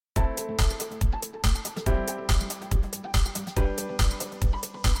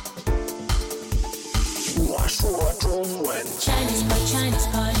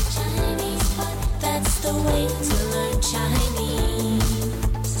the way to learn Chinese.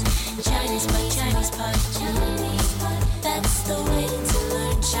 ChinesePod, ChinesePod, ChinesePod. That's the way to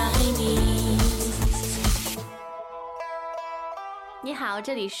learn Chinese. 你好，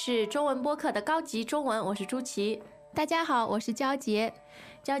这里是中文播客的高级中文，我是朱琪。大家好，我是娇杰。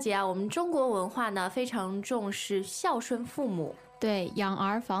娇姐啊，我们中国文化呢非常重视孝顺父母，对，养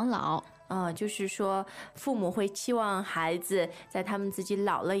儿防老。就是说父母会期望孩子在他们自己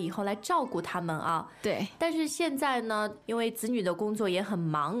老了以后来照顾他们啊。对。但是现在呢，因为子女的工作也很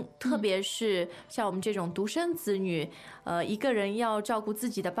忙，特别是像我们这种独生子女，一个人要照顾自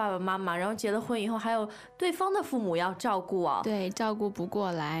己的爸爸妈妈，然后结了婚以后还有对方的父母要照顾啊。对，照顾不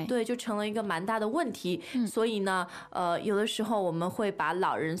过来。对，就成了一个蛮大的问题。所以呢，有的时候我们会把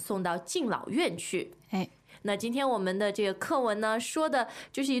老人送到敬老院去。那今天我们的这个课文呢，说的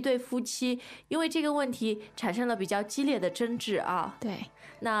就是一对夫妻，因为这个问题产生了比较激烈的争执啊。对，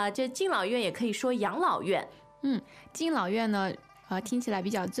那这敬老院也可以说养老院。敬老院呢，听起来比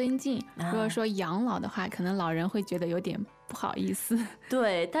较尊敬。如果说养老的话，可能老人会觉得有点不好意思。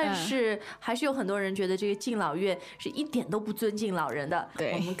对，但是还是有很多人觉得这个敬老院是一点都不尊敬老人的。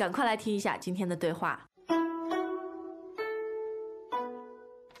对，我们赶快来听一下今天的对话。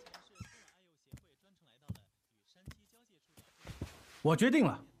我决定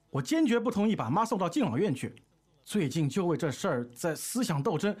了，我坚决不同意把妈送到敬老院去。最近就为这事儿在思想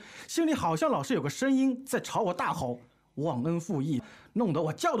斗争，心里好像老是有个声音在朝我大吼，忘恩负义，弄得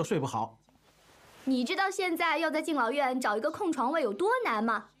我觉都睡不好。你知道现在要在敬老院找一个空床位有多难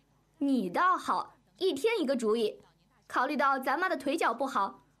吗？你倒好，一天一个主意。考虑到咱妈的腿脚不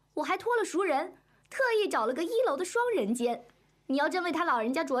好，我还托了熟人，特意找了个1楼的双人间。你要真为他老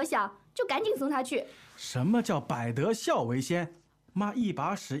人家着想，就赶紧送他去。什么叫百得孝为先？妈一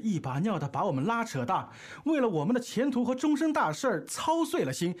把屎一把尿的把我们拉扯大，为了我们的前途和终身大事儿操碎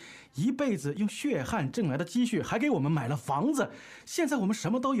了心，一辈子用血汗挣来的积蓄还给我们买了房子，现在我们什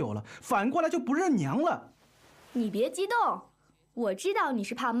么都有了，反过来就不认娘了。你别激动，我知道你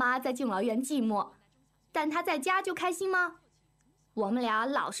是怕妈在敬老院寂寞，但她在家就开心吗？我们俩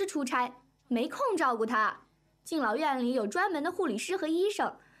老是出差，没空照顾她。敬老院里有专门的护理师和医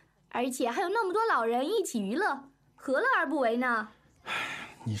生，而且还有那么多老人一起娱乐，何乐而不为呢？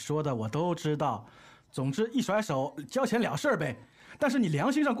你说的我都知道，总之一甩手交钱了事呗。但是你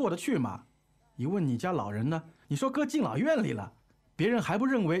良心上过得去吗？一问你家老人呢，你说搁敬老院里了，别人还不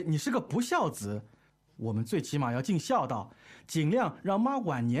认为你是个不孝子。我们最起码要尽孝道，尽量让妈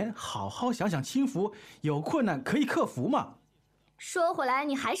晚年好好享享清福，有困难可以克服嘛。说回来，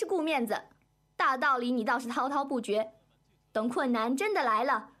你还是顾面子，大道理你倒是滔滔不绝，等困难真的来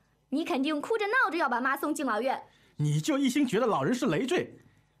了，你肯定哭着闹着要把妈送敬老院。你就一心觉得老人是累赘。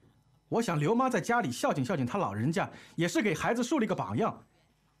我想刘妈在家里孝敬孝敬她老人家，也是给孩子树立个榜样。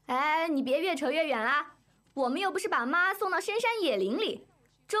哎，你别越扯越远啦，我们又不是把妈送到深山野林里，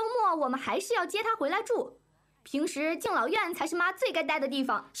周末我们还是要接她回来住，平时敬老院才是妈最该待的地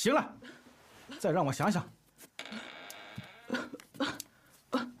方。行了，再让我想想。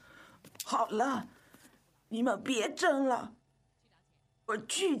好了，你们别争了，我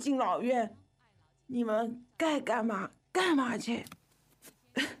去敬老院，你们该干嘛干嘛去。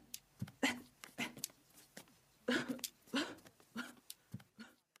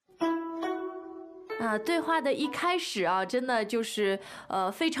对话的一开始啊，真的就是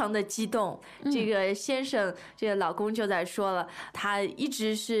非常的激动。这个先生，这个老公就在说了，他一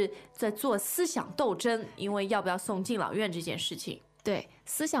直是在做思想斗争，因为要不要送敬老院这件事情。对，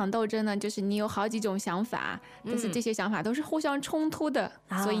思想斗争呢，就是你有好几种想法，但是这些想法都是互相冲突的，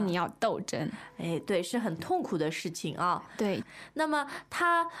所以你要斗争。对，是很痛苦的事情啊。对，那么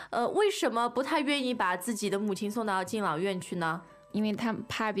他为什么不太愿意把自己的母亲送到敬老院去呢？因为他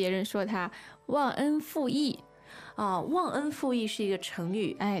怕别人说他忘恩负义。忘恩负义是一个成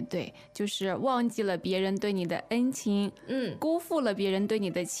语。对，就是忘记了别人对你的恩情，辜负了别人对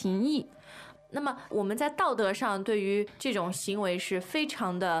你的情谊。那么我们在道德上对于这种行为是非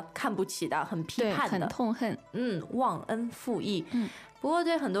常的看不起的，很批判的，很痛恨。忘恩负义。不过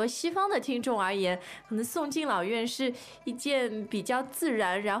对很多西方的听众而言，可能送敬老院是一件比较自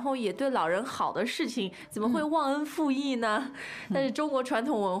然，然后也对老人好的事情，怎么会忘恩负义呢？但是中国传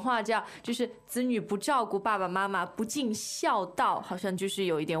统文化就是子女不照顾爸爸妈妈，不尽孝道，好像就是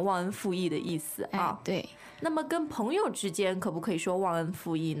有一点忘恩负义的意思啊。对。那么跟朋友之间可不可以说忘恩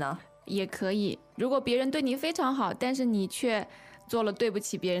负义呢？也可以，如果别人对你非常好，但是你却做了对不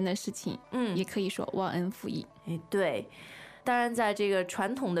起别人的事情，也可以说忘恩负义。对。当然在这个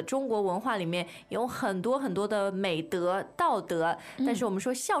传统的中国文化里面有很多很多的美德道德，但是我们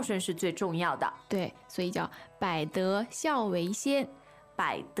说孝顺是最重要的。对，所以叫百得孝为先。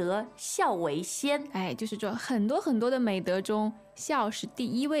百德孝为先。哎，就是说很多很多的美德中，孝是第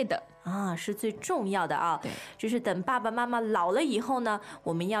一位的啊，是最重要的啊。对，就是等爸爸妈妈老了以后呢，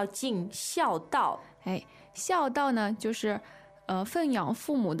我们要尽孝道。哎，孝道呢，就是奉养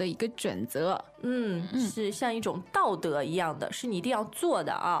父母的一个准则。是像一种道德一样的，是你一定要做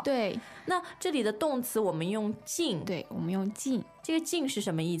的啊。对，那这里的动词我们用尽，对，我们用尽，这个尽是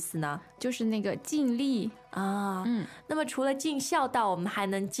什么意思呢？就是那个尽力啊。那么除了尽孝道，我们还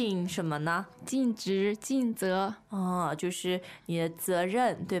能尽什么呢？尽职尽责。哦，就是你的责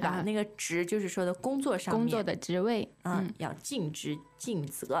任，对吧？那个职就是说的工作上面，工作的职位，要尽职尽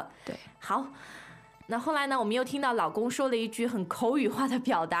责。对，好。那后来呢，我们又听到老公说了一句很口语化的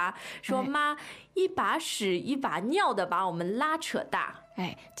表达，说妈一把屎一把尿的把我们拉扯大。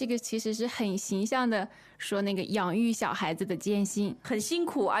哎，这个其实是很形象的说那个养育小孩子的艰辛，很辛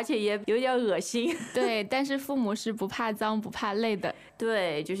苦，而且也有点恶心。对，但是父母是不怕脏不怕累的。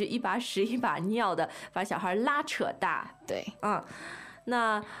对，就是一把屎一把尿的把小孩拉扯大。对，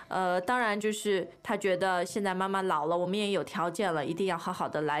那当然就是他觉得现在妈妈老了，我们也有条件了，一定要好好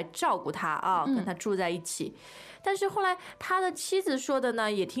的来照顾她啊，跟她住在一起。但是后来他的妻子说的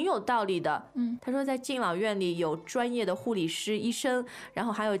呢，也挺有道理的。他说在敬老院里有专业的护理师、医生，然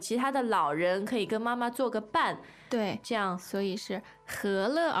后还有其他的老人可以跟妈妈做个伴。对，这样，所以是何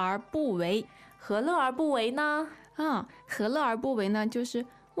乐而不为？何乐而不为呢？何乐而不为呢？就是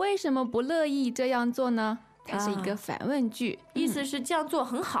为什么不乐意这样做呢？它是一个反问句，意思是这样做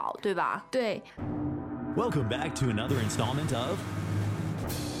很好，对吧？对。Welcome back to another installment of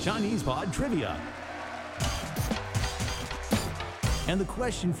ChinesePod Trivia. And the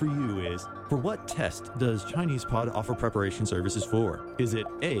question for you is, for what test does ChinesePod offer preparation services for? Is it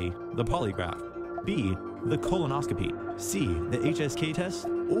A, the polygraph, B, the colonoscopy, C, the HSK test,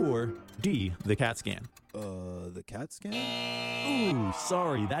 or D, the CAT scan? The CAT scan? Ooh,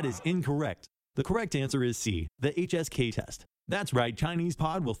 sorry, that is incorrect. The correct answer is C, the HSK test. That's right,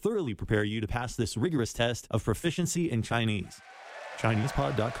 ChinesePod will thoroughly prepare you to pass this rigorous test of proficiency in Chinese.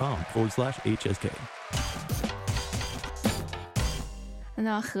 ChinesePod.com/HSK.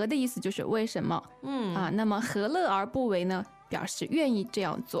 那何的意思就是为什么，那么何乐而不为呢？表示愿意这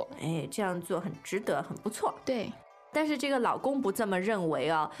样做，哎，这样做很值得，很不错。对。但是这个老公不这么认为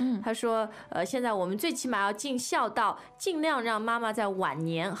啊，他说，现在我们最起码要尽孝道，尽量让妈妈在晚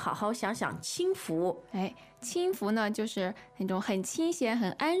年好好想想清福。哎，清福呢，就是那种很清闲、很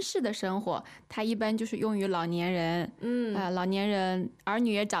安适的生活，它一般就是用于老年人。老年人儿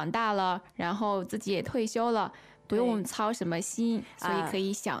女也长大了，然后自己也退休了。不用操什么心，所以可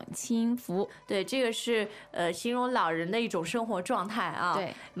以享清福。对，这个是形容老人的一种生活状态啊。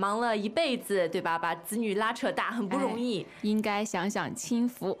对，忙了一辈子，对吧？把子女拉扯大，很不容易，应该享享清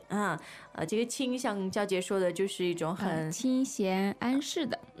福。这个清像娇姐说的，就是一种很清闲安适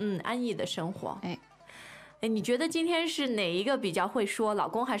的，安逸的生活。哎，你觉得今天是哪一个比较会说，老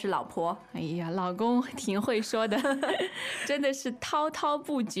公还是老婆？哎呀，老公挺会说的，真的是滔滔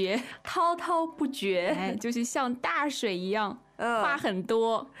不绝，滔滔不绝，哎，就是像大水一样，话很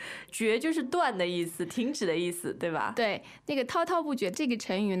多。绝就是断的意思，停止的意思，对吧？对，那个滔滔不绝这个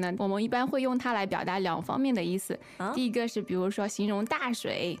成语呢，我们一般会用它来表达两方面的意思。第一个是比如说形容大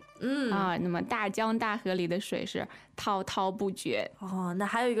水，那么大江大河里的水是滔滔不绝。那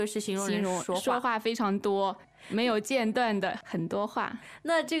还有一个是形容人说话非常多，没有间断的很多话。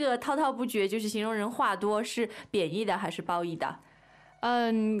那这个滔滔不绝就是形容人话多，是贬义的还是褒义的？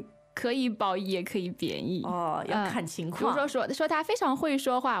可以褒义也可以贬义要看情况。比如说他非常会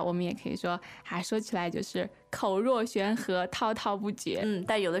说话，我们也可以说说起来就是口若悬河，滔滔不绝。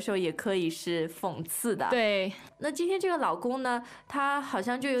但有的时候也可以是讽刺的。对。那今天这个老公呢，他好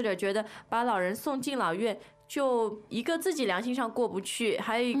像就有点觉得把老人送敬老院，就一个自己良心上过不去，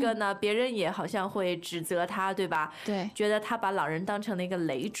还有一个呢，别人也好像会指责他，对吧？对，觉得他把老人当成了一个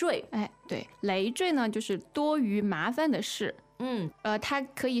累赘。哎，对，累赘呢就是多余麻烦的事。它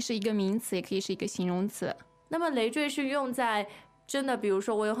可以是一个名词，也可以是一个形容词。那么累赘是用在真的，比如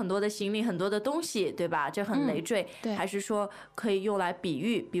说我有很多的行李，很多的东西，对吧？这很累赘。对。还是说可以用来比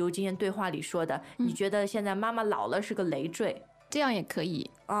喻，比如今天对话里说的，你觉得现在妈妈老了是个累赘，这样也可以。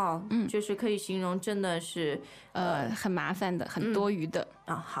就是可以形容真的是很麻烦的，很多余的。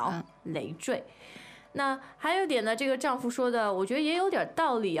好，累赘。那还有点呢，这个丈夫说的，我觉得也有点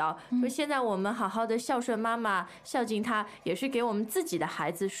道理啊。说现在我们好好的孝顺妈妈，孝敬她，也是给我们自己的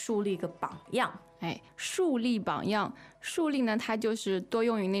孩子树立个榜样。哎，树立榜样，树立呢，它就是多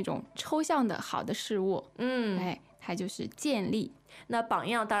用于那种抽象的好的事物。它就是建立。那榜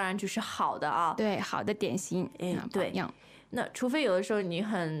样当然就是好的啊。对，好的典型。对。榜样。那除非有的时候你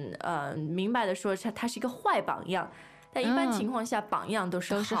很明白的说它是一个坏榜样。但一般情况下榜样都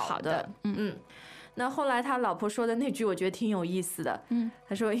是好的。那后来他老婆说的那句，我觉得挺有意思的。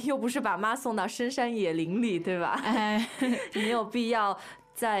他说又不是把妈送到深山野林里，对吧？没有必要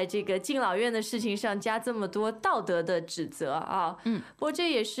在这个敬老院的事情上加这么多道德的指责啊。不过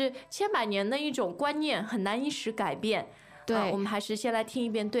这也是千百年的一种观念，很难一时改变。对，我们还是先来听一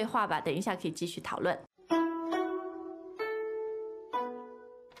遍对话吧，等一下可以继续讨论。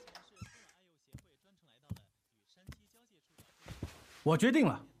我决定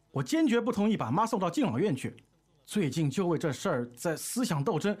了，我坚决不同意把妈送到敬老院去。最近就为这事儿在思想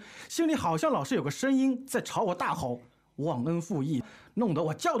斗争，心里好像老是有个声音在朝我大吼，忘恩负义，弄得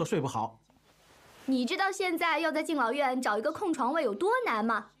我觉都睡不好。你知道现在要在敬老院找一个空床位有多难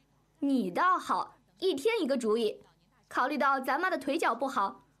吗？你倒好，一天一个主意。考虑到咱妈的腿脚不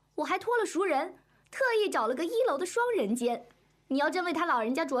好，我还托了熟人，特意找了个1楼的双人间。你要真为他老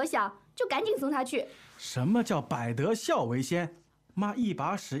人家着想，就赶紧送他去。什么叫百德孝为先？妈一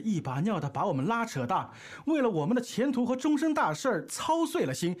把屎一把尿的把我们拉扯大，为了我们的前途和终身大事操碎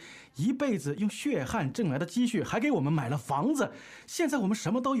了心，一辈子用血汗挣来的积蓄还给我们买了房子，现在我们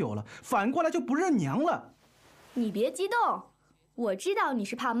什么都有了，反过来就不认娘了。你别激动，我知道你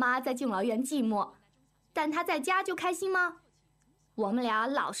是怕妈在敬老院寂寞，但她在家就开心吗？我们俩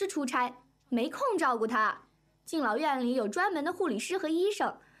老是出差，没空照顾她。敬老院里有专门的护理师和医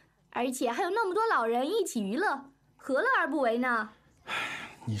生，而且还有那么多老人一起娱乐，何乐而不为呢？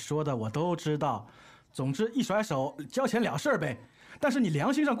你说的我都知道，总之一甩手交钱了事呗。但是你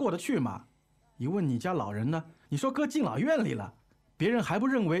良心上过得去吗？一问你家老人呢，你说搁敬老院里了，别人还不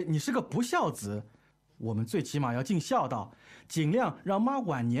认为你是个不孝子。我们最起码要尽孝道，尽量让妈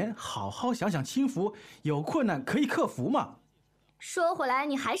晚年好好享享清福，有困难可以克服嘛。说回来，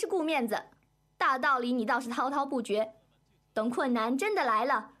你还是顾面子，大道理你倒是滔滔不绝，等困难真的来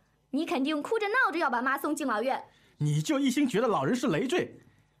了，你肯定哭着闹着要把妈送敬老院。你就一心觉得老人是累赘。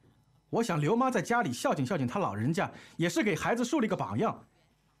我想刘妈在家里孝敬孝敬她老人家，也是给孩子树立个榜样。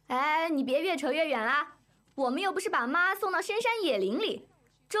哎，你别越扯越远啦，我们又不是把妈送到深山野林里，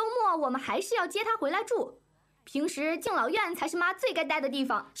周末我们还是要接她回来住，平时敬老院才是妈最该待的地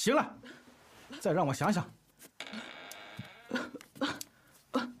方。行了，再让我想想。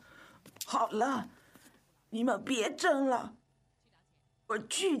好了，你们别争了，我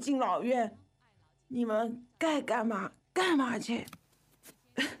去敬老院，你们该干嘛干嘛去。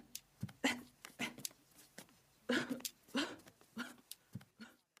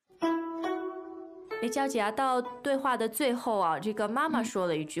娇姐啊，到对话的最后啊，这个妈妈说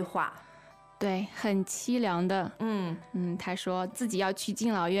了一句话，对，很凄凉的。她说自己要去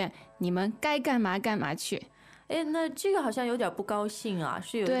敬老院，你们该干嘛干嘛去。那这个好像有点不高兴啊，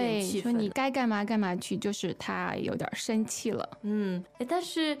是有点气愤。说你该干嘛干嘛去，就是他有点生气了。但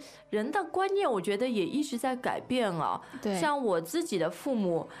是人的观念我觉得也一直在改变啊。对，像我自己的父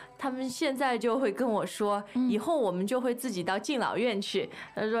母，他们现在就会跟我说，以后我们就会自己到敬老院去。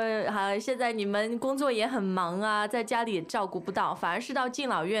他说现在你们工作也很忙啊，在家里也照顾不到，反而是到敬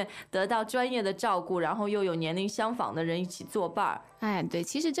老院得到专业的照顾，然后又有年龄相仿的人一起作伴儿。对，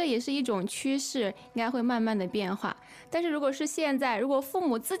其实这也是一种趋势，应该会慢慢的变化。但是如果是现在，如果父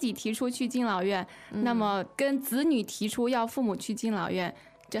母自己提出去敬老院，那么跟子女提出要父母去敬老院，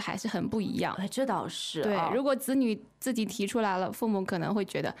这还是很不一样。这倒是。对，如果子女自己提出来了，父母可能会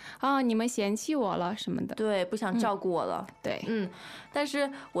觉得你们嫌弃我了什么的，对，不想照顾我了。对，但是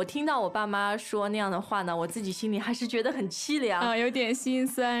我听到我爸妈说那样的话呢，我自己心里还是觉得很凄凉，有点心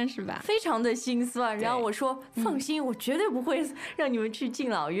酸是吧？非常的心酸。然后我说放心，我绝对不会让你们去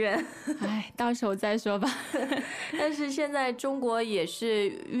敬老院。到时候再说吧。但是现在中国也是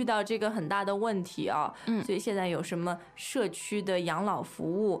遇到这个很大的问题啊，所以现在有什么社区的养老服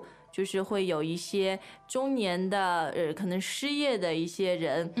务，就是会有一些中年的可能失业的一些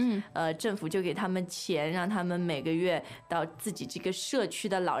人，政府就给他们钱，让他们每个月到自己这个社区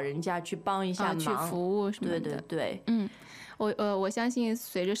的老人家去帮一下忙，去服务什么的。对。我相信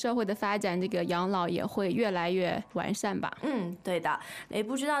随着社会的发展，这个养老也会越来越完善吧。对的。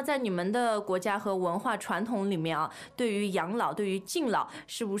不知道在你们的国家和文化传统里面啊，对于养老、对于敬老，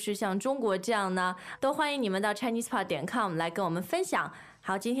是不是像中国这样呢？都欢迎你们到 ChinesePod.com 来跟我们分享。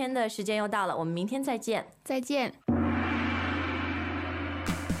好，今天的时间又到了，我们明天再见。再见。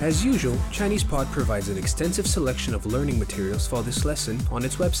As usual, ChinesePod provides an extensive selection of learning materials for this lesson on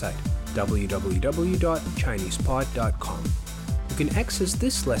its website, www.chinesepod.com. You can access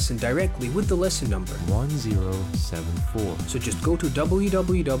this lesson directly with the lesson number 1074. So just go to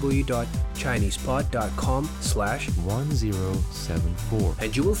www.chinesepod.com/1074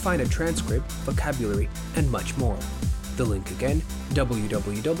 and you will find a transcript, vocabulary, and much more. The link again,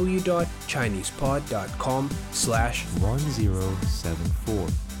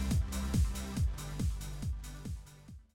 www.chinesepod.com/1074.